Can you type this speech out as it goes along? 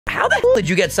How the hell did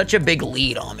you get such a big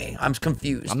lead on me? I'm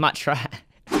confused. I'm not trying.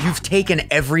 You've taken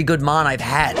every good mon I've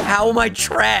had. How am I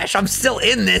trash? I'm still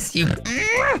in this, you...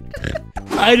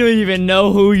 I don't even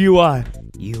know who you are.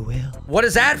 You will. What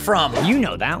is that from? You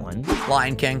know that one.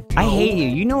 Lion King. I hate you.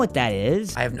 You know what that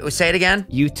is? I have no... Say it again.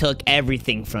 You took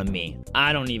everything from me.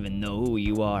 I don't even know who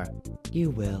you are. You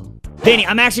will. Vinny,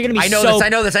 I'm actually gonna be I know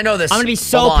this. I'm gonna be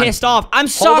so pissed off. I'm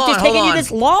shocked it's taking you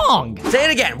this long. Say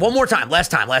it again. One more time.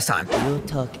 Last time. You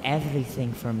took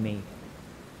everything from me.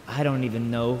 I don't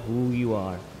even know who you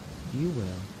are. You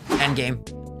will. Endgame.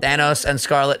 Thanos and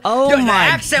Scarlet. Oh Yo, my the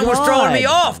accent was throwing me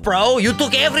off, bro. You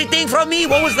took everything from me?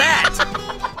 What was that?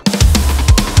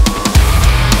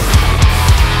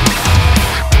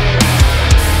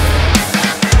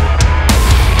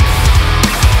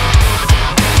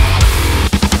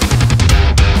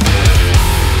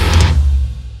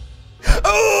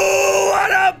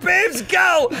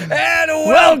 Go and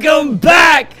welcome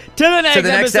back to the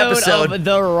next episode of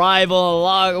the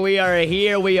Rivallocke. We are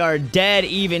here. We are dead,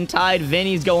 even tied.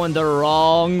 Vinny's going the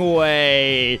wrong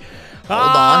way. Hold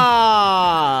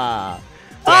on.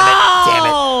 Damn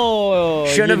it.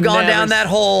 Shouldn't have gone down that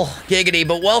hole. Giggity.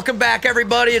 But welcome back,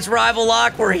 everybody. It's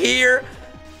Rivallocke. We're here.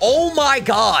 Oh my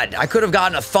God. I could have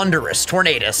gotten a thunderous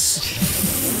tornadus.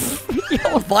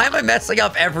 Why am I messing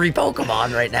up every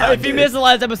Pokemon right now? If you missed the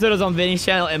last episode, it was on Vinny's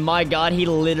channel, and my God, he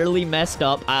literally messed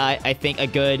up, I think, a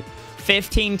good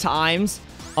 15 times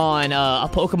on a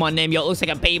Pokemon name. Yo, it looks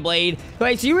like a Beyblade.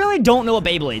 Wait, so you really don't know what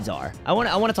Beyblades are? I want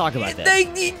to talk about that.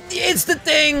 It's the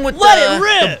thing with Let it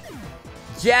rip!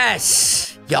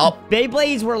 Yes! Yup.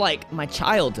 Beyblades were, like, my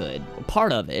childhood.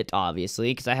 Part of it,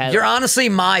 obviously, because I had... You're honestly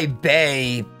my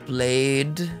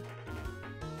Beyblade.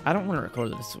 I don't want to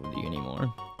record this with you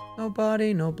anymore. Nobody.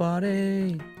 Yo,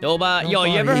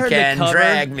 you ever heard the cover? Can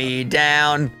drag me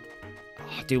down.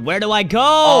 Oh, dude, where do I go?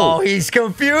 Oh, he's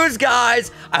confused, guys.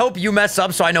 I hope you mess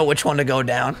up so I know which one to go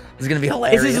down. It's gonna be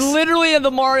hilarious. This is literally the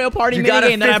Mario Party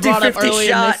minigame that I brought up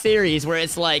earlier in this series, where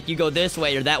it's like you go this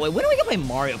way or that way. When are we gonna play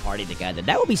Mario Party together?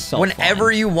 That would be so fun.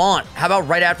 Whenever you want. How about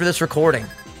right after this recording?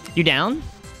 You down?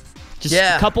 Just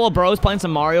a couple of bros playing some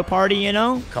Mario Party, you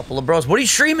know? Couple of bros. What are you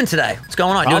streaming today? What's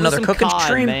going on? Probably Do another cooking COD,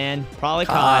 stream? Man. Probably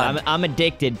COD. I'm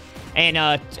addicted. And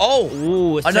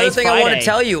another thing I want to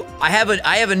tell you, I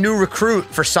have a new recruit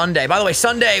for Sunday. By the way,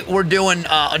 Sunday we're doing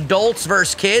adults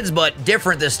versus kids, but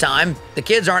different this time. The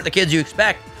kids aren't the kids you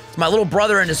expect. It's my little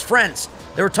brother and his friends.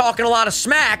 They were talking a lot of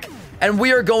smack, and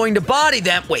we are going to body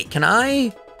them. Wait, can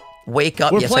I wake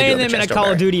up? We're playing them in a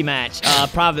Call of Duty match,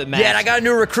 private match. Yeah, and I got a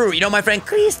new recruit. You know my friend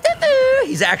Christopher?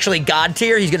 He's actually God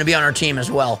tier. He's going to be on our team as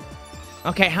well.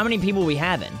 Okay, how many people we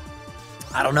having?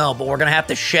 I don't know, but we're going to have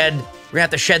to shed... We're gonna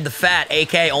have to shed the fat,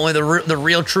 AK only the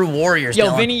real true warriors. Yo,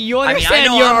 Dylan. Vinny, you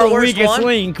understand you're our weakest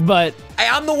link, but... Hey,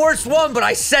 I'm the worst one, but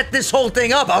I set this whole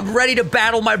thing up. I'm ready to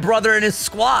battle my brother and his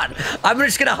squad. I'm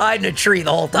just gonna hide in a tree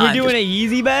the whole time. You're doing a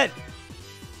Yeezy bet?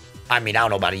 I mean, I don't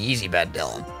know about a Yeezy bet,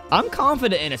 Dylan. I'm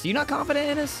confident in us. Are you not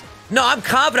confident in us? No, I'm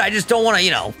confident. I just don't want to,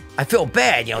 you know... I feel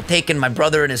bad, you know, taking my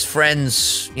brother and his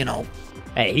friends, you know...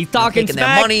 Hey, he's talking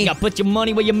smack. You gotta put your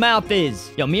money where your mouth is.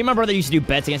 Yo, me and my brother used to do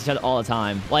bets against each other all the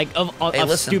time. Like,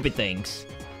 of stupid things.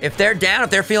 If they're down, if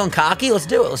they're feeling cocky, let's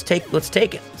do it. Let's take it.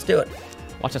 Let's do it.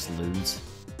 Watch us lose.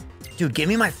 Dude, give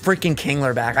me my freaking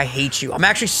Kingler back. I hate you. I'm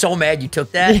actually so mad you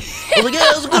took that. I was like, yeah,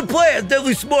 that was a good play. It's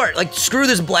definitely smart. Like, screw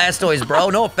this Blastoise, bro.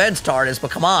 No offense, TARDIS, but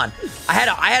come on. I had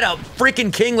a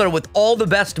freaking Kingler with all the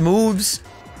best moves.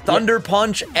 Thunder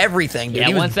Punch, everything, dude.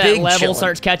 Yeah, once that level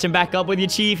starts catching back up with you,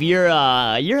 Chief, you're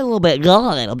a little bit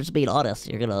gone. I'm just being honest.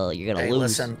 You're gonna lose.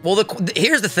 Listen. Well,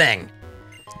 here's the thing.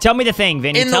 Tell me the thing,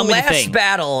 Vinny. Tell me the thing. In the last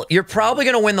battle, you're probably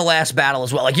gonna win the last battle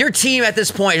as well. Like your team at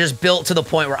this point is just built to the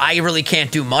point where I really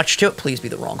can't do much to it. Please be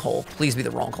the wrong hole. Please be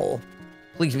the wrong hole.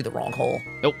 Please be the wrong hole.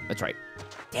 Nope, that's right.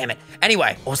 Damn it.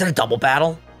 Anyway, was that a double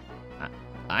battle?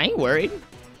 I ain't worried.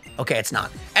 Okay, it's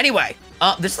not. Anyway,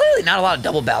 there's literally not a lot of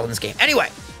double battle in this game. Anyway.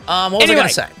 What was I gonna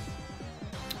say?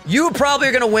 You probably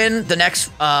are gonna win the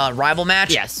next rival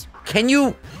match. Yes. Can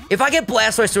you, if I get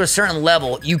Blastoise to a certain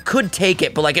level, you could take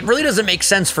it, but like it really doesn't make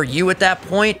sense for you at that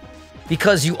point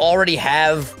because you already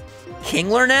have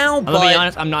Kingler now. I'm gonna be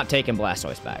honest, I'm not taking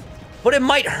Blastoise back. But it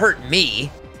might hurt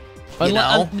me. You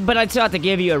know? But I'd still have to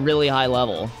give you a really high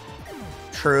level.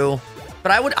 True.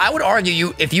 But I would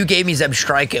argue if you gave me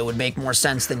Zebstrika, it would make more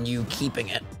sense than you keeping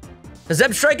it.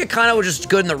 Zebstrika kind of was just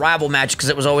good in the rival match because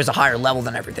it was always a higher level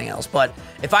than everything else. But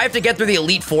if I have to get through the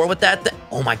Elite Four with that,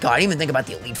 oh my God, I didn't even think about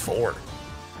the Elite Four.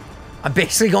 I'm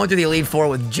basically going through the Elite Four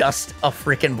with just a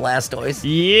freaking Blastoise.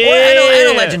 Yeah. Well,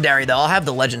 and a Legendary, though. I'll have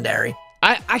the Legendary.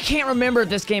 I can't remember if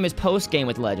this game is post-game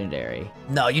with Legendary.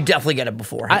 No, you definitely get it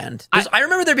beforehand. I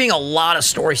remember there being a lot of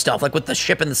story stuff, like with the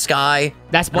ship in the sky.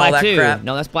 That's Black 2.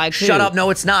 No, that's Black 2. Shut up. No,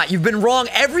 it's not. You've been wrong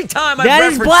every time I've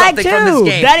referenced something from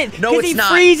this game. That is, no, it's he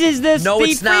not. Freezes this. No,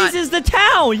 he it's not. freezes the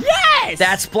town. Yes!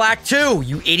 That's Black 2,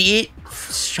 you idiot.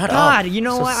 Shut up. God, you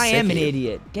know what? I am an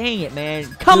idiot. Dang it, man.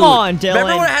 Come on, Dylan.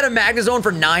 Remember when I had a Magnazone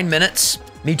for 9 minutes?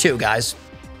 Me too, guys.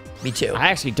 Me too. I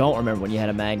actually don't remember when you had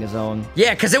a Magnazone.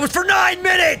 Yeah, because it was for 9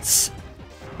 minutes!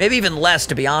 Maybe even less,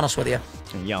 to be honest with you.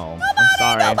 Yo, I'm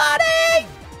sorry.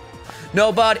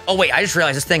 Nobody. Oh, wait, I just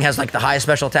realized this thing has, like, the highest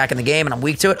special attack in the game, and I'm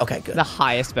weak to it? Okay, good. The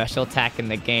highest special attack in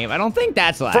the game. I don't think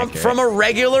that's accurate. From a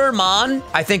regular Mon,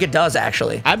 I think it does,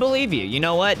 actually. I believe you. You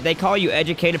know what? They call you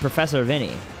Educated Professor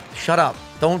Vinny. Shut up.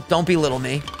 Don't belittle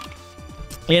me.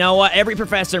 You know what? Every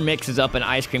professor mixes up an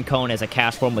ice cream cone as a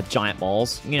cash form with giant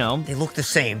balls. You know. They look the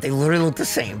same. They literally look the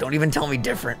same. Don't even tell me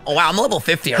different. Oh, wow. I'm level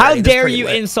 50 already. How dare you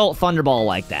insult Thunderball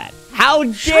like that? How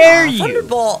dare you?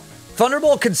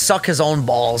 Thunderball could suck his own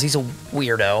balls. He's a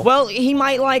weirdo. Well, he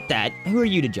might like that. Who are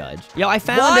you to judge? Yo, I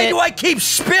found Why do I keep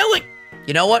spilling?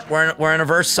 You know what? We're in a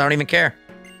verse, so I don't even care.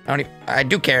 I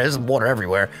do care. There's water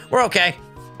everywhere. We're okay.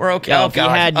 We're okay. Yo, if you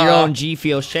had your own G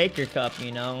Fuel shaker cup,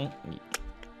 you know,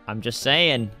 I'm just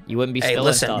saying, you wouldn't be spilling Hey,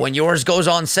 listen, stuff. when yours goes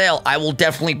on sale, I will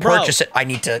definitely purchase it. I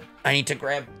need to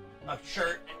grab a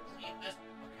shirt and clean this.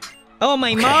 Oh,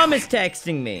 my mom is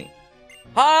texting me.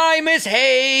 Hi, Miss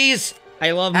Hayes.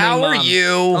 I love my mom. How are you?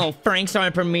 Oh, Frank's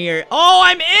on premiere. Oh,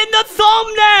 I'm in the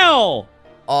thumbnail.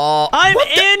 I'm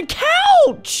in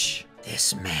couch.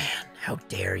 This man, how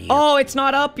dare you? Oh, it's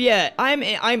not up yet. I'm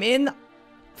in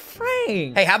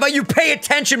Frank. Hey, how about you pay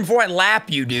attention before I lap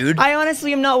you, dude? I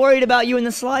honestly am not worried about you in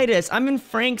the slightest. I'm in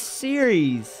Frank's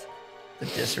series. The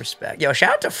disrespect. Yo,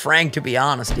 shout out to Frank, to be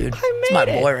honest, dude. It's my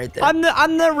boy right there. I'm the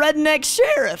redneck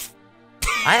sheriff.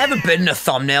 I haven't been in a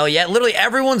thumbnail yet. Literally,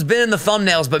 everyone's been in the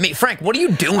thumbnails but me. Frank, what are you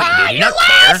doing, dude? You not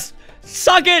care?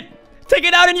 Suck it. Take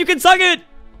it out and you can suck it.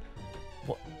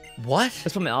 What?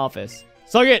 That's from my office.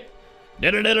 Suck it.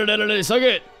 Suck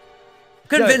it.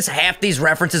 Convinced half these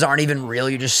references aren't even real.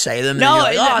 You just say them. And No,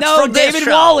 you're like, no, David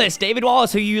Wallace. David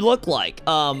Wallace, who you look like.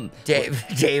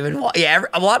 David Wallace. Yeah,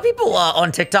 a lot of people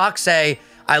on TikTok say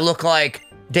I look like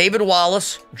David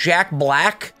Wallace, Jack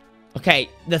Black. Okay,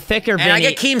 the thicker Vinny. And I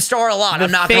get Keemstar a lot,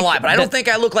 I'm not gonna lie, but I don't think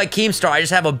I look like Keemstar. I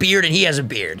just have a beard and he has a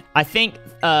beard. I think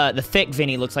the thick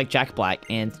Vinny looks like Jack Black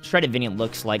and shredded Vinny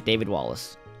looks like David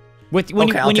Wallace. When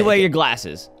you wear your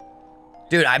glasses.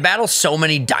 Dude, I battle so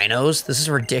many dinos. This is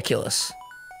ridiculous.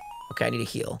 Okay, I need to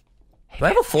heal. Do I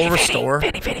have a full restore?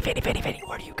 Vinny,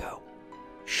 where do you go?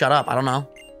 Shut up, I don't know.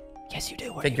 Yes, you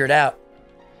do. Figure it out.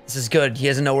 This is good. He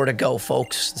doesn't know where to go,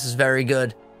 folks. This is very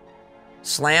good.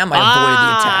 Slam, I avoided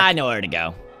the attack. I know where to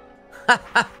go.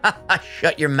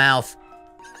 Shut your mouth.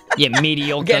 You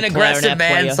mediocre Getting aggressive,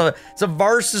 man. player. So it's a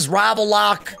versus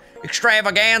Rivallocke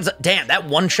extravaganza. Damn, that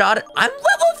one shot. I'm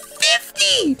level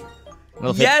 50.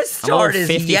 Yes, Jordan.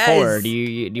 54. Yes. Do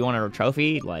you want a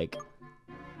trophy? Like.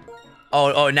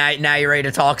 Oh, now you're ready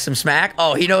to talk some smack?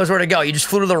 Oh, he knows where to go. You just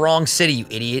flew to the wrong city, you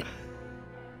idiot.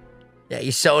 Yeah,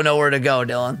 you so know where to go,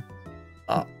 Dylan.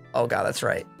 Oh God, that's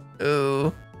right.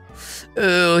 Ooh,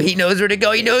 he knows where to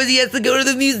go. He knows he has to go to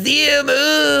the museum.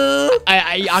 Ooh.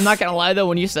 I'm not gonna lie though.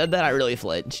 When you said that, I really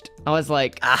flinched. I was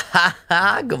like,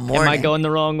 good morning. Am I going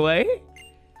the wrong way?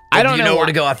 I don't know where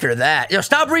to go after that. Yo,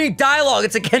 stop reading dialogue.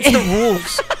 It's against the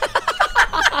rules.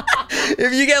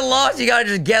 If you get lost, you gotta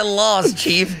just get lost,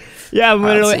 Chief. Yeah,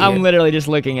 I'm literally just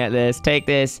looking at this. Take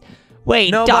this.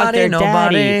 Wait, Dr.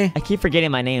 Daddy. I keep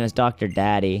forgetting my name is Dr.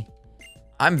 Daddy.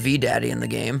 I'm V-Daddy in the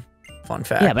game. Fun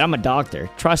fact. Yeah, but I'm a doctor.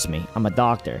 Trust me, I'm a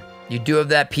doctor. You do have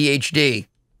that PhD.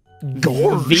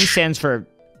 Gorge. V stands for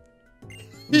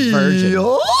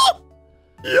virgin.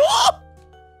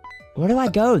 Where do I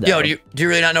go, though? Yo, do you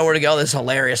really not know where to go? This is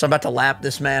hilarious. I'm about to lap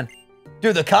this man.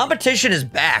 Dude, the competition is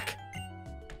back.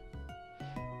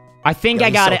 I think I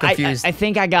got it. I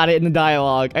think I got it in the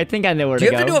dialogue. I think I know where to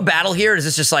go. Do you have to do a battle here, or is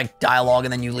this just like dialogue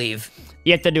and then you leave?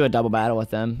 You have to do a double battle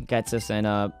with them. Getsis and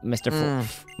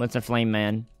Mr. Flame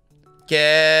Man.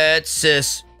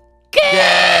 Getsis.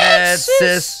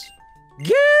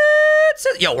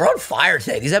 Yo, we're on fire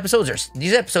today. These episodes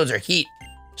are heat.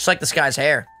 Just like this guy's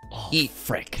hair. Oh, heat.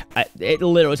 Frick. It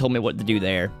literally told me what to do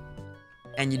there.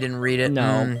 And you didn't read it?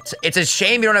 No. It's a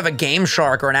shame you don't have a Game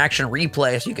Shark or an action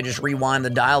replay so you could just rewind the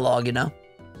dialogue, you know?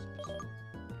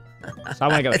 So I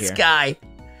want to go this here. This guy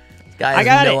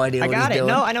has no idea what he's doing.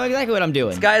 No, I know exactly what I'm doing.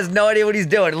 This guy has no idea what he's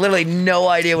doing. Literally no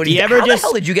idea what he's doing. How the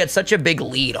hell did you get such a big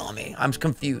lead on me? I'm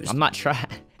confused. I'm not trying.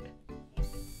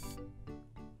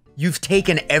 You've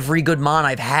taken every good mon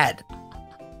I've had.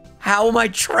 How am I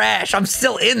trash? I'm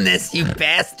still in this, you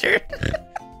bastard.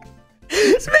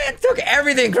 This man took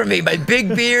everything from me. My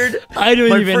big beard. I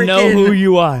don't even know who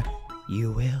you are.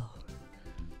 You will.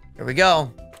 Here we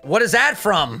go. What is that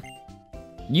from?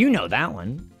 You know that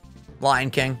one.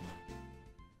 Lion King.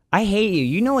 I hate you.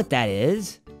 You know what that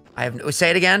is? I have no. Say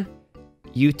it again.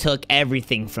 You took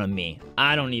everything from me.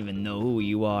 I don't even know who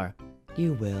you are.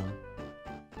 You will.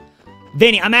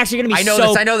 Vinny, I'm actually gonna be I know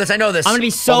this. I'm gonna be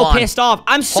so pissed off.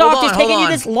 I'm shocked it's taking you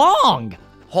this long.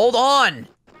 Hold on.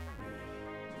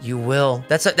 You will.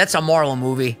 That's a Marlon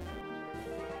movie.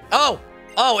 Oh,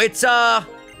 it's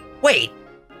wait.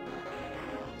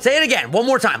 Say it again. One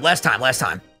more time. Last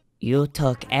time. You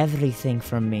took everything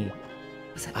from me.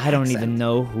 I don't even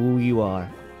know who you are.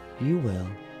 You will.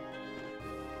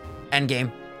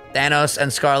 Endgame. Thanos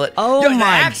and Scarlet. Oh,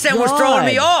 my accent was throwing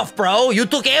me off, bro. You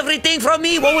took everything from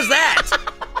me? What was that?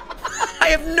 I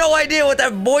have no idea what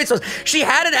that voice was. She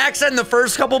had an accent in the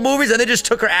first couple movies, and they just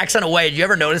took her accent away. Did you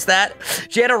ever notice that?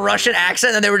 She had a Russian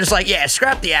accent, and they were just like, yeah,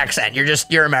 scrap the accent.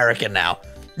 You're American now.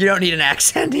 You don't need an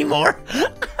accent anymore.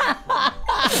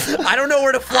 I don't know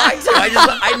where to fly to.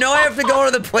 I know I have to go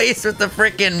to the place with the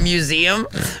freaking museum,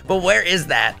 but where is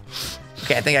that?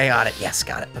 Okay, I think I got it. Yes,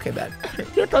 got it. Okay, bad.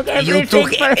 You took everything.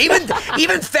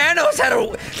 Even Thanos had a.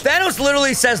 Thanos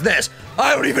literally says this.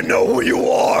 I don't even know who you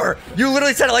are. You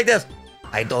literally said it like this.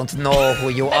 I don't know who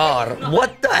you are.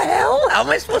 What the hell? How am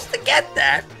I supposed to get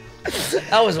that?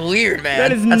 That was weird,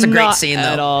 man. That's a great scene,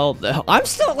 though. At all. I'm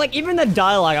still like even the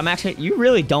dialogue. You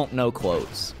really don't know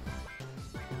quotes.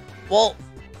 Well,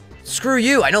 screw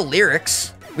you. I know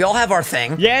lyrics. We all have our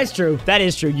thing. Yeah, it's true. That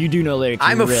is true. You do know lyrics.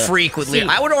 I'm a freak with lyrics.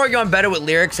 I would argue I'm better with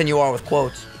lyrics than you are with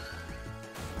quotes.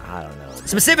 I don't know.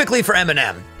 Specifically for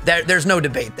Eminem. There's no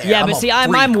debate there. Yeah, but see,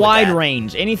 I'm wide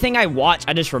range. Anything I watch,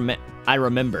 I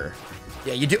remember.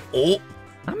 Yeah, you do. Oh.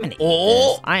 I'm gonna eat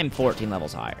this. I am 14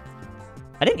 levels higher.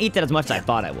 I didn't eat that as much as I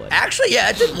thought I would. Actually, yeah,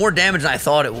 it did more damage than I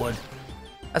thought it would.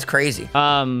 That's crazy.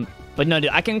 But no, dude,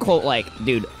 I can quote like,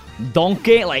 dude,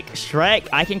 Donkey, like Shrek.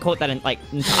 I can quote that in like,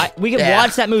 we can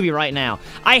watch that movie right now.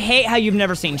 I hate how you've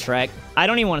never seen Shrek. I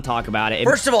don't even want to talk about it.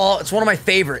 First of all, it's one of my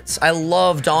favorites. I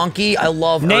love Donkey. I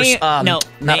love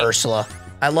not Ursula.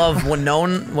 I love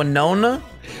Winona.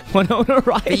 Winona,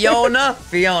 right?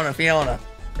 Fiona.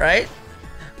 Right?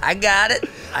 I got it.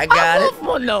 I love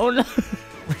Winona.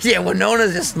 Yeah,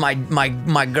 Winona's just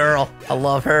my girl. I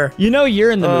love her. You know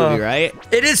you're in the movie, right?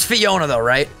 It is Fiona, though,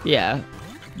 right? Yeah.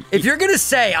 If you're gonna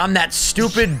say I'm that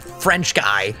stupid French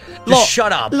guy, just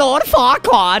shut up. Lord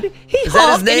Farquaad. He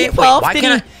huffed and he puffed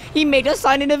and he made us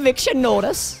sign an eviction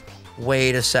notice.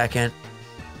 Wait a second.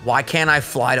 Why can't I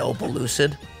fly to Opal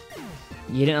Lucid?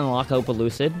 You didn't unlock Opal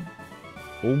Lucid?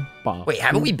 Wait,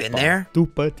 haven't we been there?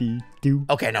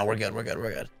 Okay, no, we're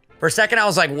good. For a second, I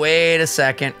was like, wait a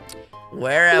second.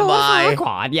 Where am I? Lord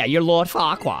Farquaad. Yeah, you're Lord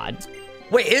Farquaad.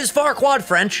 Wait, is Farquaad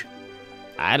French?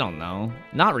 I don't know.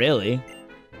 Not really.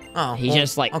 Oh, He's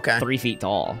just like 3 feet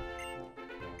tall.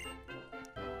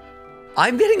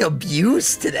 I'm getting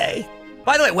abused today.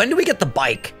 By the way, when do we get the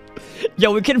bike?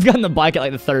 Yo, we could have gotten the bike at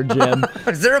like the 3rd gym.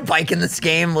 Is there a bike in this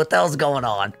game? What the hell's going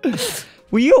on?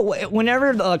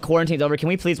 Whenever the quarantine's over, can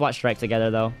we please watch Shrek together,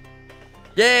 though?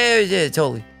 Yeah,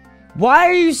 totally. Why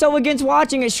are you so against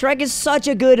watching it? Shrek is such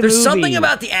a good movie. There's something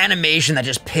about the animation that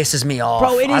just pisses me off.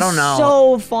 Bro, it is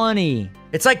so funny.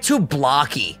 It's like too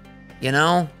blocky, you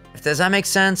know? Does that make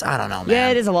sense? I don't know, man. Yeah,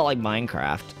 it is a lot like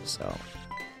Minecraft, so.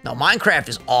 No, Minecraft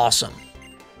is awesome.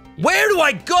 Where do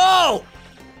I go?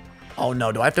 Oh,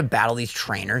 no. Do I have to battle these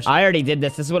trainers? I already did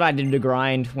this. This is what I did to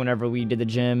grind whenever we did the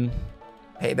gym.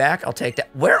 Payback? I'll take that.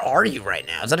 Where are you right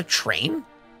now? Is that a train?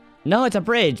 No, it's a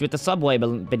bridge with the subway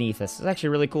beneath us. It's actually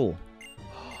really cool.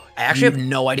 I actually have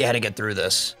no idea how to get through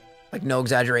this. Like, no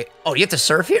exaggerate. Oh, you have to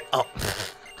surf here? Oh.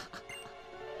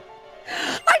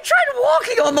 I tried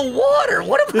walking on the water.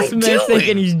 What am I doing? This man's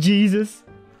thinking he's Jesus.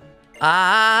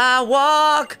 I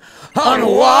walk on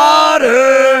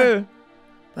water,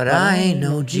 but I ain't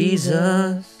no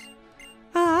Jesus.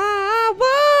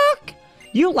 I walk.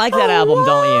 You like that album,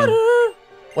 don't you?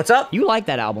 What's up? You like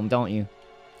that album, don't you?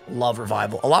 Love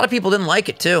Revival. A lot of people didn't like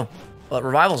it too, but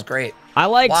Revival's great. I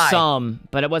liked some,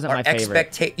 but it wasn't my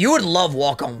favorite. You would love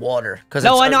Walk on Water because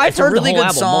I know I've heard the whole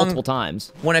album multiple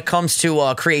times. When it comes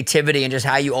to creativity and just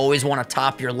how you always want to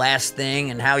top your last thing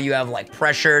and how you have like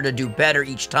pressure to do better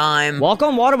each time. Walk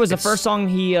on Water was the first song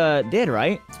he did,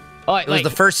 right? Oh, it was the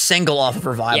first single off of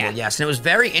Revival, yes, and it was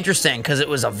very interesting because it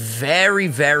was a very,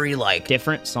 very like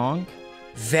different song.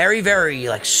 Very, very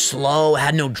like slow,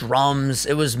 had no drums.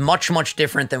 It was much, much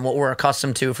different than what we're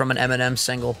accustomed to from an Eminem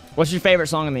single. What's your favorite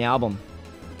song on the album?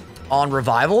 On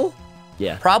Revival?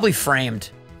 Yeah. Probably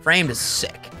Framed. Framed is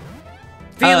sick.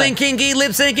 Feeling kinky,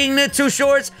 lip syncing, knit too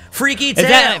shorts, freaky tail. Is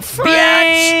that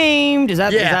Framed? Is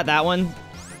that one?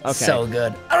 Okay. So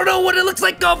good. I don't know what it looks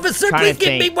like, officer. Please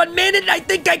give me 1 minute. I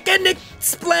think I can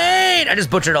explain. I just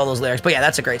butchered all those lyrics, but yeah,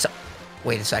 that's a great song.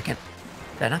 Wait a second.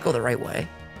 Did I not go the right way?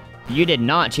 You did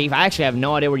not, Chief. I actually have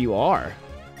no idea where you are.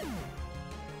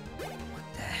 What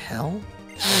the hell?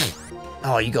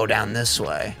 Oh, you go down this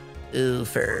way.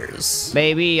 Oofers.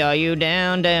 Baby, are you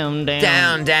down, down, down?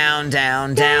 Down, down,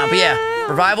 down, down. But yeah,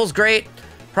 Revival's great.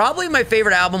 Probably my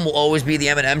favorite album will always be The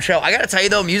Eminem Show. I gotta tell you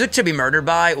though, Music to Be Murdered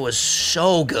By was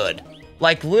so good.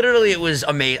 Like, literally, it was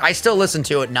amazing. I still listen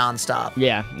to it nonstop.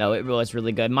 Yeah, no, it was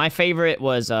really good. My favorite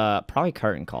was probably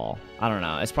Curtain Call. I don't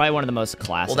know. It's probably one of the most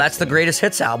classic. Well, that's the greatest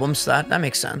hits album, so that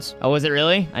makes sense. Oh, was it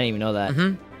really? I didn't even know that.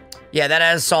 Mm-hmm. Yeah, that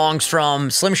has songs from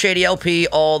Slim Shady LP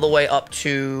all the way up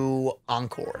to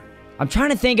Encore. I'm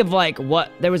trying to think of, like,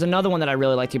 what... There was another one that I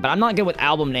really liked too, but I'm not good with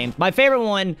album names. My favorite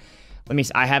one... Let me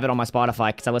see. I have it on my Spotify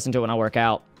because I listen to it when I work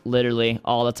out. Literally,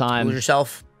 all the time. Lose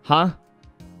Yourself? Huh?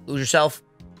 Lose Yourself?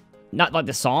 Not like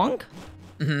the song?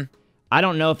 Mm-hmm. I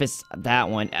don't know if it's that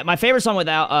one. My favorite song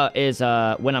without is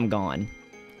When I'm Gone.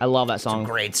 I love that song. It's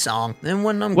a great song. Then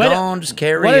when I'm gone, just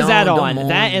carry on. What is that on?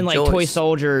 That and like Toy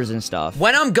Soldiers and stuff.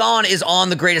 When I'm Gone is on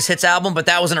the Greatest Hits album, but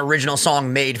that was an original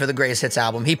song made for the Greatest Hits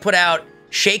album. He put out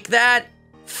Shake That,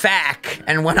 Fack,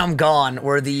 and When I'm Gone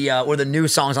were the new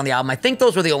songs on the album. I think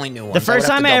those were the only new ones. The first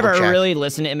time I ever really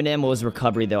listened to Eminem was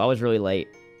Recovery, though. I was really late.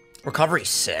 Recovery's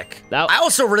sick. I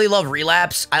also really love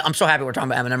Relapse. I'm so happy we're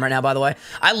talking about Eminem right now, by the way.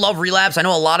 I love Relapse. I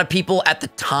know a lot of people at the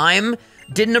time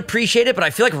didn't appreciate it, but I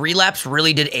feel like Relapse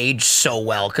really did age so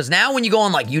well. Because now when you go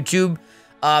on like YouTube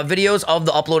videos of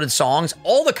the uploaded songs,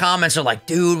 all the comments are like,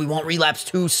 dude, we want Relapse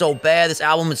 2 so bad. This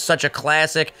album is such a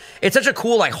classic. It's such a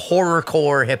cool like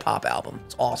horrorcore hip-hop album.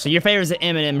 It's awesome. So your favorite is the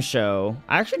Eminem Show.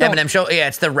 I actually don't... Eminem Show? Yeah,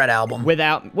 it's the Red album.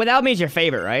 Without Me is your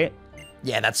favorite, right?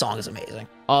 Yeah, that song is amazing.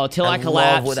 Oh, Till I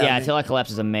Collapse. Yeah, Till I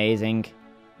Collapse is amazing.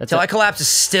 Till I Collapse is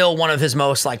still one of his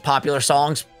most like popular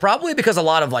songs, probably because a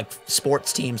lot of like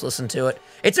sports teams listen to it.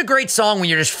 It's a great song when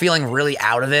you're just feeling really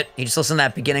out of it. You just listen to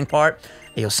that beginning part.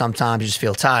 You know, sometimes you just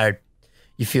feel tired.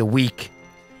 You feel weak.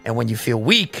 And when you feel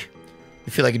weak,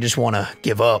 you feel like you just want to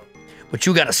give up. But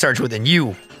you got to search within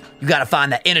you. You got to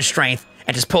find that inner strength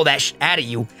and just pull that shit out of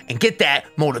you and get that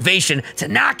motivation to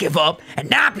not give up and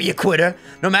not be a quitter,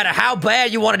 no matter how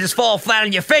bad you want to just fall flat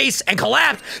on your face and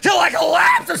collapse till I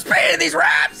collapse. I'm spitting these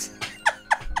raps.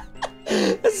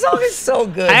 This song is so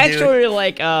good, I actually really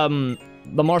like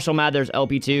the Marshall Mathers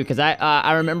LP2 because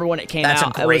I remember when it came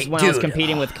out. It was when I was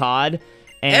competing with COD.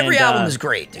 And, every album is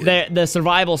great, dude. The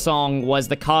survival song was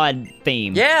the COD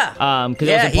theme. Yeah. Because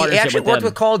it was a partnership he actually with worked them.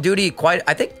 with Call of Duty quite.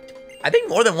 I think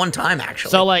more than one time, actually.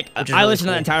 So, like, I listened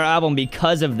to that entire album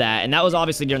because of that, and that was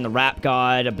obviously during the Rap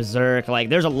God, Berserk. Like,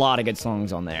 there's a lot of good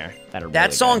songs on there that are really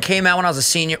That song good. came out when I was a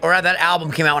senior, or that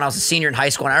album came out when I was a senior in high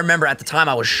school, and I remember at the time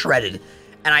I was shredded.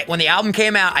 And when the album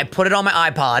came out, I put it on my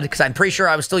iPod, because I'm pretty sure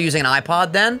I was still using an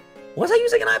iPod then. Was I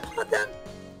using an iPod then?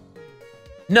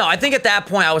 No, I think at that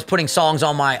point I was putting songs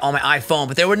on my iPhone,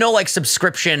 but there were no, like,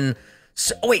 subscription...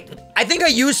 So, wait, I think I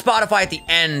used Spotify at the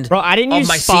end. Bro, I didn't use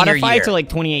my Spotify until like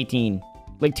 2018,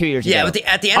 like 2 years ago. Yeah, but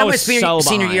at the end of my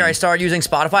senior year, I started using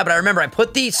Spotify. But I remember I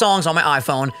put these songs on my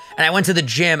iPhone, and I went to the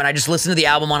gym, and I just listened to the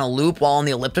album on a loop while on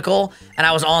the elliptical, and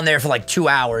I was on there for like 2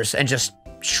 hours and just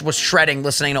was shredding,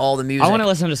 listening to all the music. I want to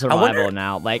listen to Survival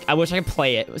now. Like, I wish I could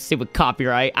play it. See with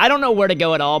copyright. I don't know where to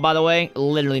go at all. By the way,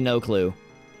 literally no clue.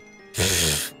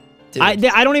 I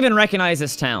don't even recognize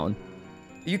this town.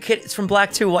 You kidding? It's from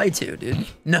Black 2 White 2, dude.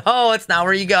 No, it's not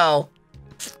where you go.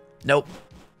 Nope.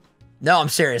 No, I'm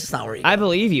serious. It's not where you go. I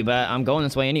believe you, but I'm going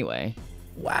this way anyway.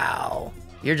 Wow.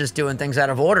 You're just doing things out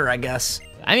of order, I guess.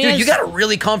 I mean, dude, you got a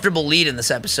really comfortable lead in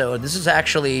this episode. This is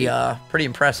actually pretty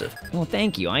impressive. Well,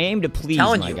 thank you. I aim to please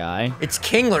my guy. It's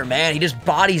Kingler, man. He just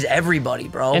bodies everybody,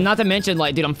 bro. And not to mention,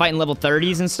 like, dude, I'm fighting level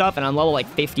 30s and stuff, and I'm level, like,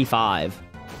 55.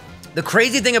 The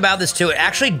crazy thing about this, too, it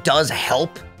actually does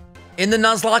help in the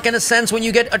Nuzlocke in a sense when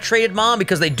you get a traded mom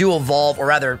because they do evolve, or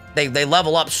rather, they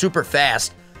level up super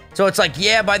fast. So it's like,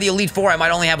 yeah, by the Elite Four, I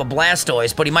might only have a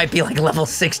Blastoise, but he might be like level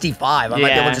 65. I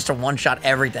might be able just to one-shot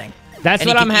everything. That's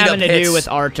what I'm having to do with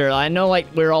Archer. I know, like,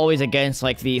 we're always against,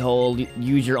 like, the whole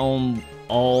use your own...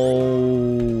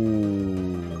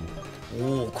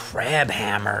 Ooh, Crab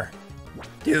Hammer.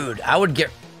 Dude, I would get...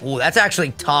 Ooh, that's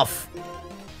actually tough.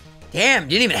 Damn, you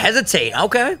didn't even hesitate.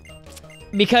 Okay.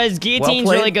 Because guillotine's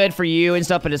really good for you and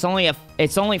stuff, but it's only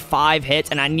 5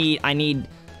 hits, and I need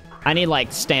I need,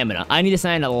 like, stamina. I need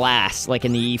stamina to last, like,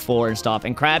 in the E4 and stuff.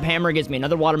 And Crab Hammer gives me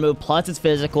another water move, plus it's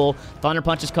physical. Thunder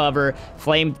Punch is cover.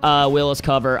 Flame Wheel is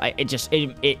cover.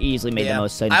 It easily made the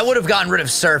most sense. I would have gotten rid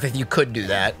of Surf if you could do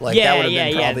that. Like, that would have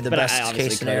been probably the best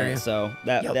case scenario. So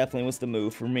that definitely was the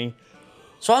move for me.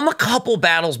 So I'm a couple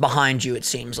battles behind you, it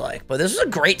seems like. But this was a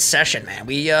great session, man.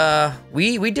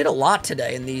 We did a lot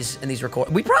today in these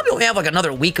recordings. We probably only have, like,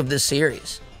 another week of this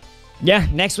series. Yeah,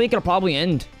 next week it'll probably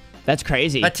end. That's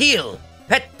crazy. Petalil.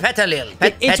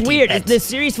 It's weird. This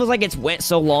series feels like it's went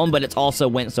so long, but it's also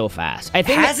went so fast. I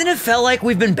think Hasn't it felt like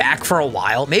we've been back for a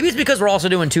while? Maybe it's because we're also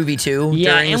doing 2v2.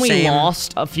 Yeah, and we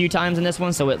lost a few times in this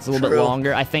one, so it's a little bit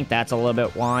longer. I think that's a little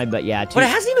bit why, but yeah. But it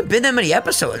hasn't even been that many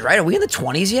episodes, right? Are we in the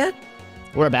 20s yet?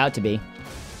 We're about to be.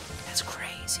 That's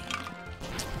crazy.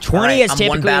 20 is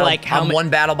typically like how I'm one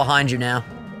battle behind you now,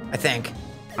 I think.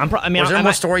 I mean, is there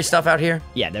more story stuff out here?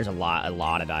 Yeah, there's a lot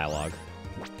of dialogue.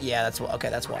 Yeah, that's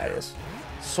why it is.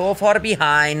 So far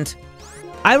behind.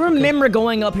 I remember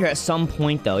going up here at some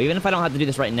point, though. Even if I don't have to do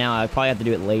this right now, I probably have to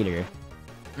do it later.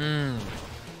 I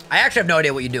actually have no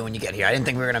idea what you do when you get here. I didn't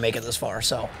think we were gonna make it this far,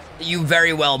 so you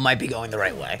very well might be going the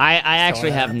right way. I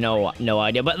actually have no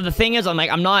idea. But the thing is,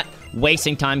 I'm not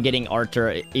wasting time getting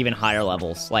Archer even higher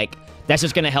levels. Like, that's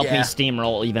just gonna help me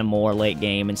steamroll even more late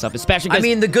game and stuff, especially. I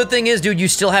mean, the good thing is, dude, you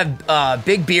still have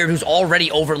Big Beard, who's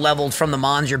already over-leveled from the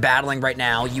Mons you're battling right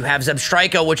now. You have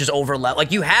Zebstrika, which is over-leveled.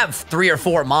 Like, you have 3 or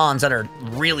 4 Mons that are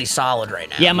really solid right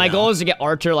now. Yeah, my goal is to get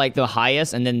Archer, like, the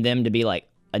highest, and then them to be, like,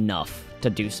 enough to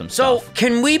do some stuff. So,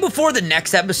 can we, before the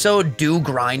next episode, do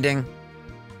grinding?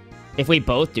 If we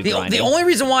both do grinding. The only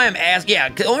reason why I'm asking,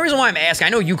 I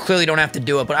know you clearly don't have to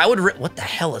do it, but I would, what the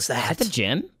hell is that? Is that the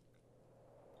gym?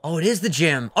 Oh, it is the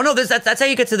gym. Oh, no, that's how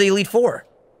you get to the Elite Four.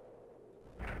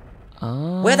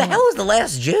 Oh. Where the hell is the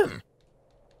last gym?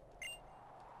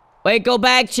 Wait, go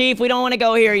back, Chief. We don't want to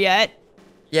go here yet.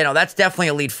 Yeah, no, that's definitely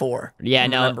Elite Four. Yeah,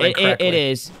 no, it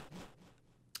is.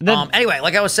 Anyway,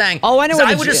 like I was saying, I know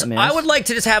where the gym is. I would like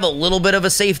to just have a little bit of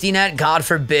a safety net. God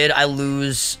forbid I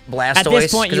lose Blastoise. At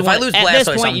this point,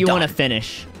 you want to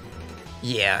finish.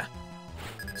 Yeah.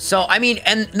 So, I mean,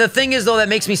 and the thing is, though, that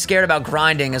makes me scared about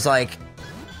grinding is, like,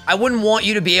 I wouldn't want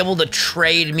you to be able to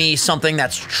trade me something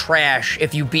that's trash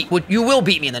if you you will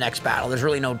beat me in the next battle. There's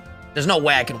really there's no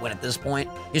way I can win at this point.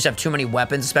 You just have too many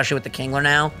weapons, especially with the Kingler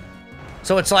now.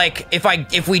 So it's like,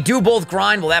 if we do both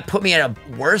grind, will that put me at a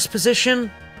worse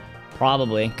position?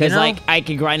 Probably, because like I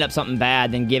could grind up something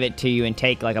bad, then give it to you and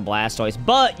take like a Blastoise,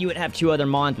 but you would have 2 other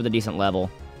Mons with a decent level.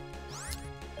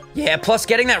 Yeah, plus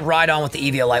getting that Rhydon with the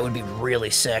Eviolite would be really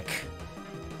sick.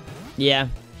 Yeah.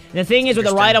 And the thing is, with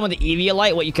the Rhydon with the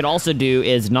Eviolite, what you could also do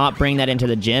is not bring that into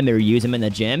the gym or use him in the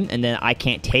gym, and then I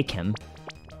can't take him.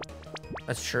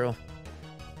 That's true.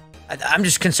 I'm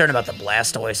just concerned about the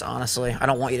Blastoise, honestly. I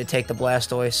don't want you to take the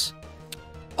Blastoise.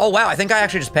 Oh, wow, I think I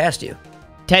actually just passed you.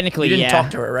 Technically, yeah. You didn't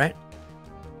talk to her, right?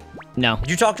 No.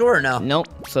 Did you talk to her or no?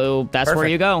 Nope. So that's where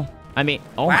you go. I mean,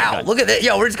 oh my God. Wow, look at that.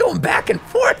 Yo, we're just going back and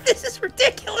forth. This is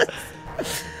ridiculous.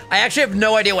 I actually have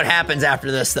no idea what happens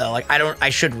after this, though. Like, I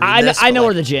should read this. I know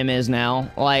where the gym is now.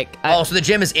 Like, oh, so the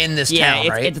gym is in this town,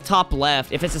 right? Yeah, it's the top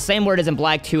left. If it's the same word as in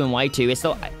Black 2 and White 2, it's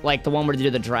still, like, the one where they do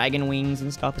the dragon wings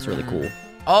and stuff. It's really cool.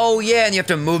 Oh, yeah, and you have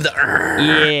to move the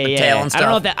tail and stuff. I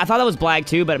don't know if I thought that was Black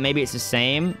 2, but maybe it's the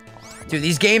same. Dude,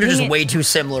 these games are just way too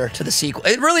similar to the sequel.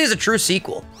 It really is a true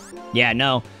sequel. Yeah,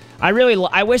 no.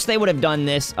 I wish they would have done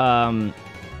this, wow,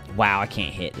 I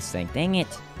can't hit this thing. Dang it.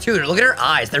 Dude, look at her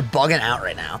eyes. They're bugging out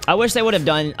right now. I wish they would have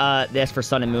done this for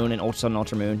Sun and Moon and Ultra Sun and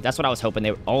Ultra Moon. That's what I was hoping they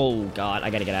would. Oh, God.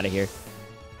 I got to get out of here.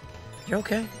 You're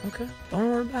okay. Okay. Don't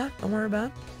worry about it. Don't worry about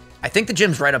it. I think the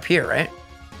gym's right up here, right?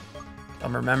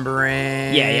 I'm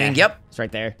remembering. Yeah. Yep. It's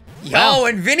right there. Yo, wow.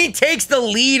 And Vinny takes the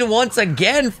lead once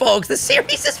again, folks. The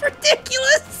series is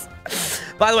ridiculous.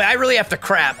 By the way, I really have to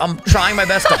crap. I'm trying my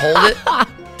best to hold it.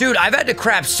 Dude, I've had to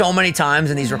crap so many times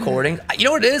in these recordings. You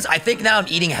know what it is? I think now I'm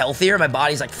eating healthier. My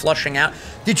body's like flushing out.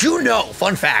 Did you know,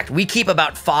 fun fact, we keep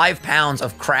about 5 pounds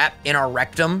of crap in our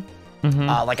rectum,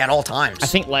 like at all times. I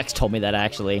think Lex told me that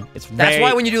actually. That's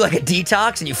why when you do like a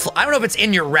detox and I don't know if it's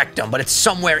in your rectum, but it's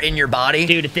somewhere in your body.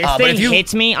 Dude, if this thing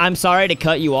hits me, I'm sorry to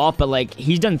cut you off, but like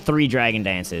he's done 3 dragon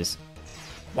dances.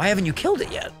 Why haven't you killed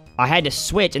it yet? I had to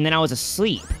switch and then I was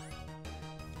asleep.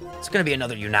 It's gonna be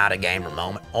another UnitedGamer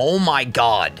moment. Oh my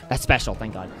God. That's special,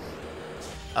 thank God.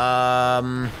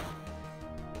 I'm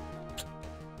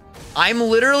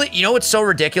literally, you know what's so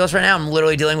ridiculous right now? I'm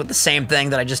literally dealing with the same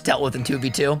thing that I just dealt with in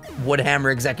 2v2.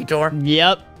 Woodhammer Executor.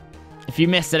 Yep. If you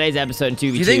missed today's episode in 2v2. Do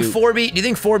you think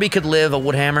 4B could live a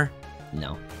Woodhammer?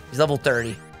 No. He's level 30.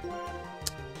 You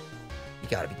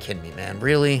gotta be kidding me, man.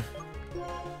 Really?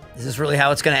 Is this really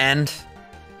how it's gonna end?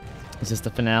 Is this the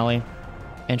finale?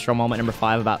 Intro moment number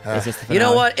 5 about is this the finale? You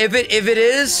know what? If it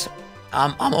is,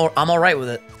 I'm all right with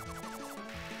it.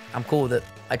 I'm cool with it.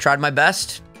 I tried my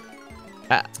best.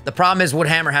 The problem is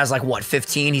Woodhammer has like what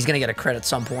 15. He's gonna get a crit at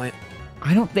some point.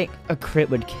 I don't think a crit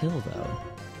would kill though.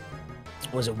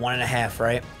 Was it 1.5,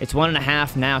 right? It's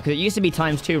 1.5 now, because it used to be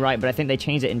 ×2, right? But I think they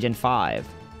changed it in Gen 5.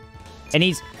 And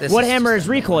This Woodhammer is is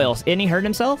recoils. Isn't he hurt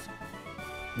himself?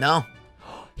 No.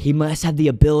 He must have the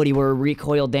ability where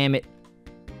recoil damage.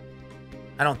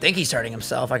 I don't think he's hurting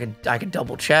himself. I could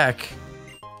double check.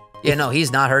 Yeah, no,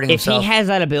 he's not hurting himself. If he has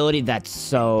that ability, that's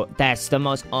the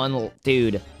most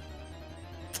dude.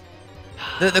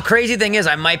 The crazy thing is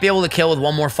I might be able to kill with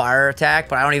one more fire attack,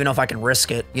 but I don't even know if I can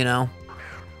risk it, you know?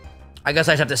 I guess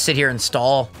I just have to sit here and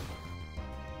stall.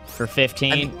 For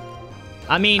 15?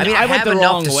 I mean, I I went have the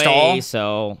enough wrong to way, stall.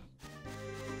 so...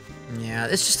 Yeah,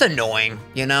 it's just annoying,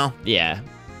 you know? Yeah.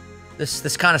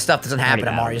 This kind of stuff doesn't happen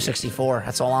in Mario 64.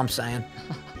 That's all I'm saying.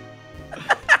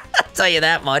 I'll tell you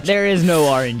that much. There is no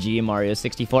RNG in Mario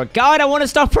 64. God, I want to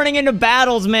stop running into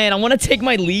battles, man. I want to take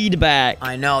my lead back.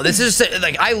 I know. This is,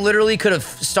 like, I literally could have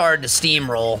started to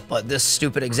steamroll, but this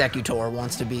stupid executor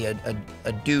wants to be a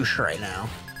douche right now.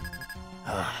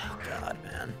 Oh, God,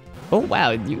 man. Oh,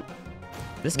 wow.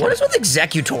 What is with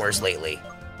executors lately?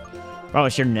 Oh,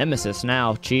 it's your nemesis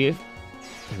now, Chief.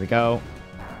 Here we go.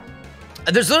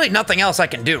 There's literally nothing else I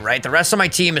can do, right? The rest of my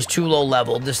team is too low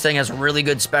leveled. This thing has a really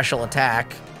good special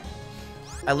attack.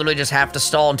 I literally just have to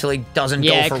stall until he doesn't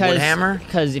go for Woodhammer.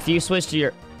 Because if you switch to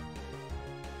your...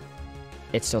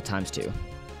 It's still ×2.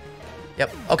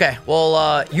 Yep. Okay.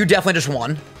 Well, you definitely just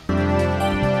won.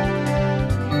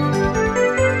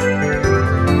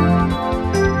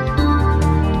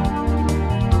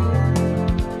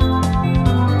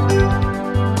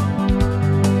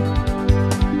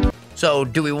 So,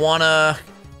 do we want to...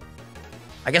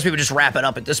 I guess we would just wrap it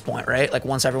up at this point, right? Like,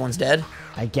 once everyone's dead?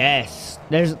 I guess.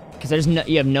 You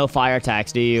have no fire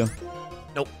attacks, do you?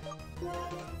 Nope.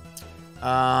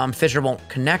 Fissure won't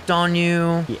connect on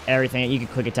you. Yeah, everything. You can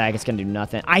quick attack. It's going to do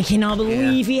nothing. I cannot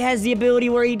believe he has the ability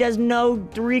where he does no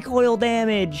recoil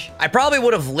damage. I probably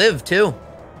would have lived, too.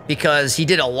 Because he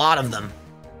did a lot of them.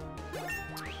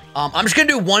 I'm just going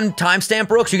to do one timestamp,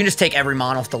 Brooks. You can just take every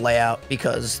mon off the layout.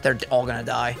 Because they're all going to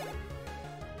die.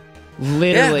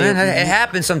 Literally. Yeah, man, it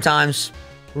happens sometimes.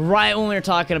 Right when we were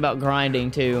talking about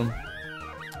grinding, too.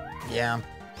 Yeah.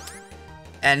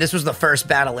 And this was the first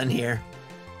battle in here.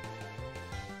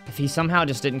 If he somehow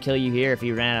just didn't kill you here, if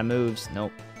he ran out of moves,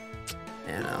 nope.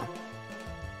 Yeah, no.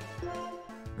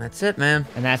 That's it, man.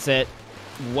 And that's it.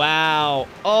 Wow.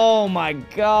 Oh, my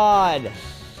God.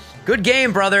 Good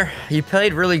game, brother. You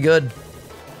played really good.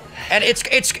 And it's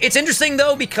interesting,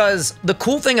 though, because the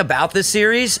cool thing about this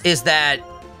series is that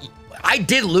I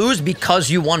did lose because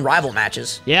you won rival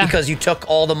matches. Yeah. Because you took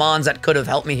all the mons that could have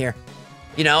helped me here.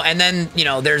 You know, and then, you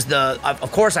know, there's the...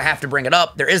 Of course, I have to bring it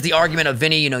up. There is the argument of,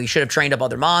 Vinny, you know, you should have trained up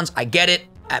other mons. I get it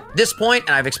at this point,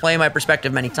 and I've explained my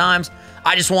perspective many times.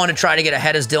 I just want to try to get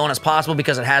ahead as Dylan as possible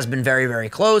because it has been very, very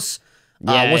close.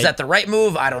 Yeah. Was that the right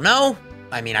move? I don't know.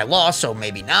 I mean, I lost, so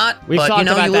maybe not. We've but, you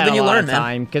know, about you live that and you a lot learn, of man.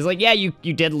 time. Because, like, yeah, you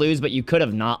did lose, but you could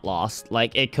have not lost.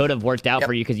 Like, it could have worked out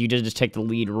for you because you just took the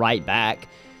lead right back.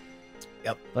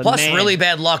 Yep. But Plus, man, really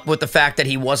bad luck with the fact that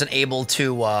he wasn't able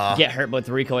to get hurt with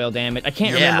recoil damage. I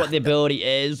can't remember what the ability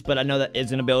is, but I know that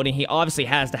is an ability. He obviously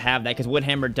has to have that because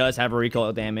Woodhammer does have a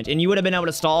recoil damage. And you would have been able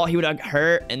to stall, he would have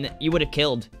hurt, and you would have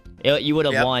killed. You would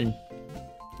have won.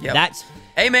 Yep.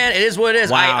 Hey, man, it is what it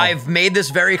is. Wow. I've made this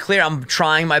very clear. I'm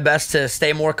trying my best to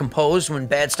stay more composed when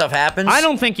bad stuff happens. I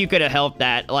don't think you could have helped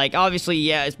that. Like, obviously,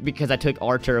 yeah, it's because I took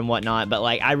Archer and whatnot, but,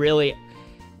 like, I really...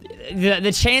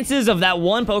 The chances of that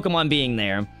one Pokemon being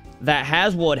there that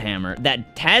has Woodhammer,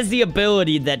 that has the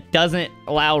ability that doesn't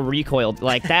allow recoil,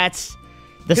 like, that's...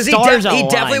 The stars are he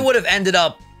definitely would have ended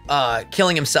up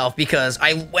killing himself because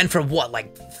I went for, what,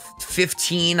 like...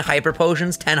 15 hyper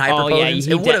potions, 10 hyper potions.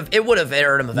 It would have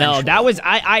hurt him eventually. No, that was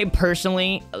I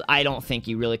personally I don't think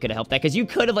you really could have helped that because you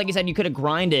could have, like you said, you could have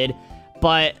grinded,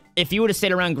 but if you would have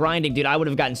stayed around grinding, dude, I would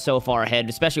have gotten so far ahead,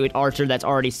 especially with Archer. That's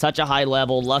already such a high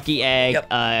level. Lucky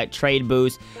Egg, trade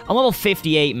boost. I'm level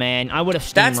 58, man. I would have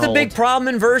steamrolled. That's the big problem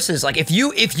in versus. Like if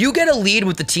you get a lead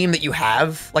with the team that you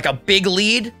have, like a big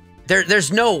lead.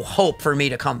 There's no hope for me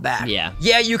to come back. Yeah.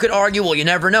 Yeah, you could argue, well, you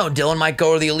never know. Dylan might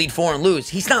go to the Elite Four and lose.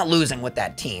 He's not losing with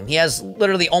that team. He has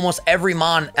literally almost every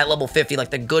mon at level 50,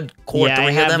 like the good core 3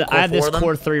 of them, I have this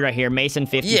core 3 right here. Mason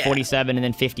 50, 47, and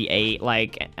then 58.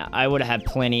 Like, I would have had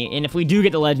plenty. And if we do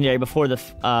get the Legendary before the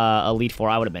Elite Four,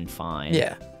 I would have been fine.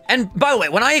 Yeah. And by the way,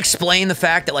 when I explain the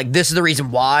fact that, like, this is the reason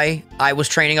why I was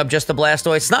training up just the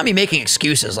Blastoise, it's not me making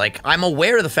excuses. Like, I'm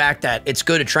aware of the fact that it's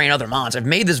good to train other mons. I've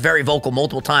made this very vocal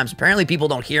multiple times. Apparently, people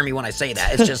don't hear me when I say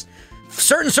that. It's just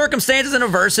certain circumstances in a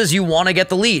versus, you want to get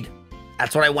the lead.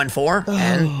 That's what I went for,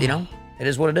 and, you know, it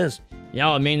is what it is. Yo,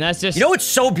 I mean, that's just... You know what's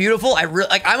so beautiful?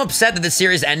 I'm upset that the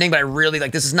series is ending, but I really,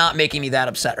 like, this is not making me that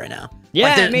upset right now. Yeah,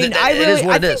 like, I mean,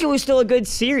 I think it was still a good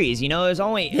series, you know? It was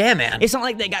only... Yeah, man. It's not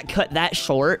like they got cut that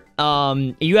short.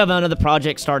 You have another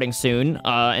project starting soon,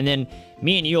 and then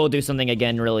me and you will do something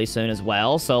again really soon as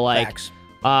well, so, like... Facts.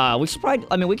 We should probably...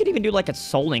 I mean, we could even do, like, a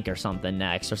Soul Link or something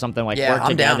next, or something, like, yeah, work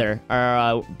together.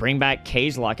 Or bring back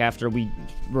Locke after we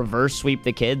reverse sweep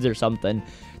the kids or something.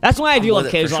 That's why I do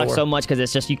love Locke so much, because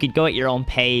it's just, you could go at your own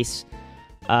pace,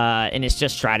 and it's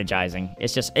just strategizing.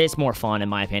 It's more fun, in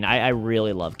my opinion. I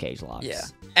really love Locke. Yeah.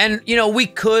 And, you know, we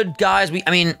could, guys,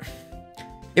 I mean,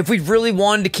 if we really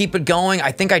wanted to keep it going,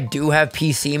 I think I do have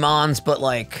PC mons, but,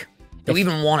 like, do we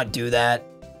even want to do that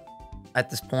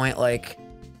at this point? Like,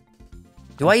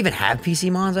 do I even have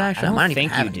PC mons, actually? I don't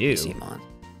think you do. PC mons.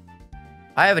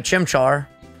 I have a Chimchar.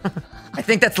 I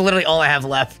think that's literally all I have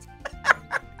left.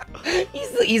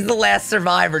 He's the last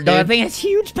survivor, dude. No, I think it's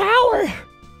huge power.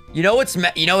 You know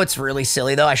what's really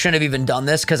silly, though? I shouldn't have even done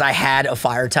this, because I had a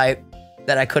fire type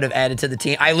that I could have added to the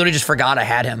team. I literally just forgot I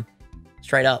had him.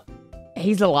 Straight up.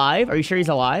 He's alive? Are you sure he's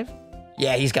alive?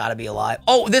 Yeah, he's got to be alive.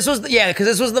 Oh, this was... because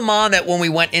this was the mon that when we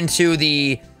went into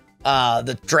the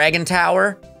Dragon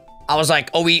Tower, I was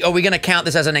like, are we going to count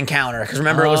this as an encounter? Because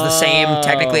remember, it was the same,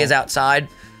 technically, as outside.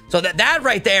 So that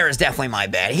right there is definitely my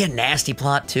bad. He had nasty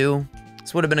plot, too.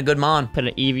 This would have been a good mon. Put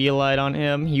an Eviolite on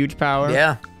him. Huge power.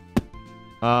 Yeah.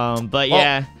 But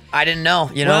yeah. I didn't know,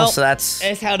 you know, so that's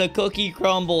how the cookie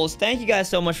crumbles. Thank you guys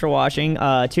so much for watching.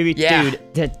 Dude,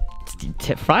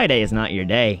 Friday is not your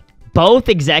day. Both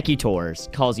executors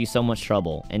cause you so much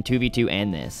trouble, and 2v2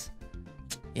 and this.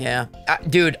 Yeah.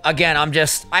 Dude, again,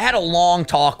 I had a long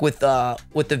talk with the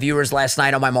viewers last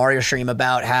night on my Mario stream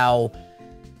about how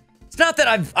it's not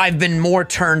that I've been more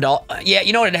turned off. Yeah,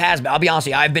 you know what it has been. I'll be honest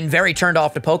with you. I've been very turned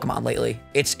off to Pokemon lately.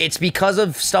 It's because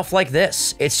of stuff like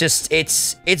this. It's just,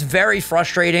 it's very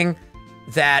frustrating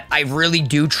that I really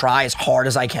do try as hard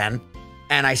as I can.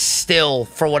 And I still,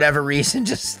 for whatever reason,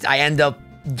 I end up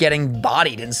getting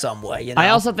bodied in some way, you know? I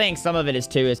also think some of it is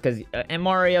because in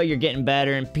Mario, you're getting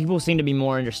better, and people seem to be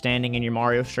more understanding in your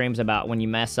Mario streams about when you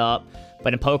mess up.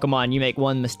 But in Pokemon, you make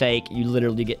one mistake, you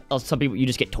literally get... Some people, you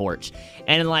just get torched.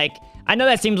 And, like, I know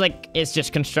that seems like it's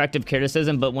just constructive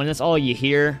criticism, but when that's all you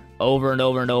hear over and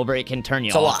over and over, it can turn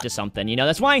you off to something, you know?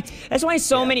 That's why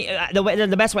so many...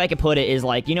 The best way I could put it is,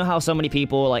 like, you know how so many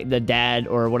people, like, the dad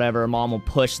or whatever, mom will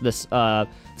push this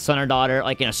son or daughter,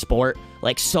 like, in a sport,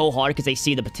 like, so hard because they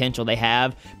see the potential they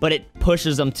have, but it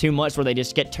pushes them too much where they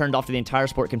just get turned off to the entire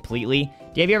sport completely.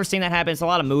 Have you ever seen that happen? It's a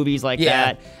lot of movies like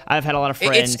that. I've had a lot of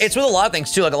friends. It's with a lot of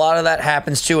things, too. Like, a lot of that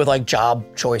happens, too, with, like, job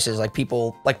choices. Like,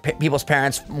 people's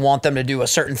parents want them to do a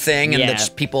certain thing,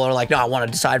 and people are like, no, I want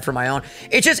to decide for my own.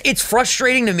 It's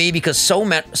frustrating to me because so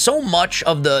much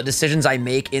of the decisions I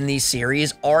make in these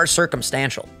series are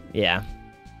circumstantial. Yeah.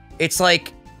 It's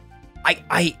like,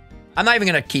 I'm not even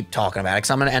going to keep talking about it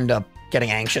because I'm going to end up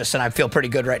getting anxious, and I feel pretty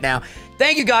good right now.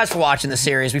 Thank you guys for watching the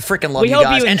series. We freaking love you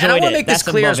guys. And I want to make this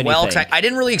clear as well, because I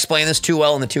didn't really explain this too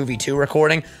well in the 2v2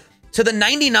 recording. To the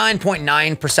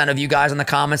 99.9% of you guys in the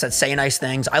comments that say nice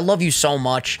things, I love you so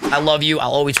much. I love you.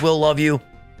 I'll always will love you.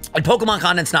 And Pokemon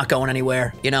content's not going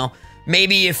anywhere, you know?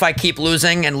 Maybe if I keep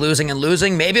losing and losing and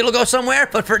losing, maybe it'll go somewhere,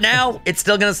 but for now, it's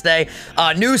still gonna stay.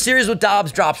 New series with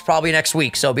Dobbs drops probably next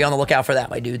week, so be on the lookout for that,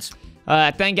 my dudes.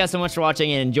 Thank you guys so much for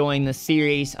watching and enjoying this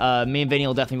series. Me and Vinny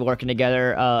will definitely be working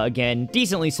together again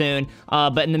decently soon.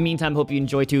 But in the meantime, hope you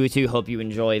enjoy 2v2. Hope you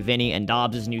enjoy Vinny and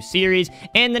Dobbs' new series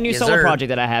and the new solo project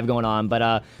that I have going on.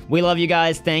 But we love you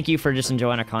guys. Thank you for just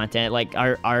enjoying our content. Like,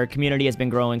 our community has been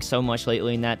growing so much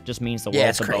lately, and that just means the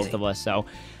world to both of us. So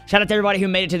shout out to everybody who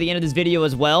made it to the end of this video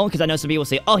as well, because I know some people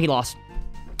say, oh, he lost.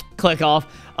 Click off.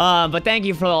 But thank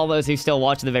you for all those who still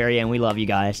watch to the very end. We love you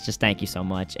guys. Just thank you so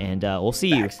much. And we'll see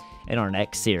you in our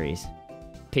next series.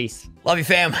 Peace. Love you,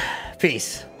 fam.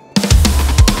 Peace.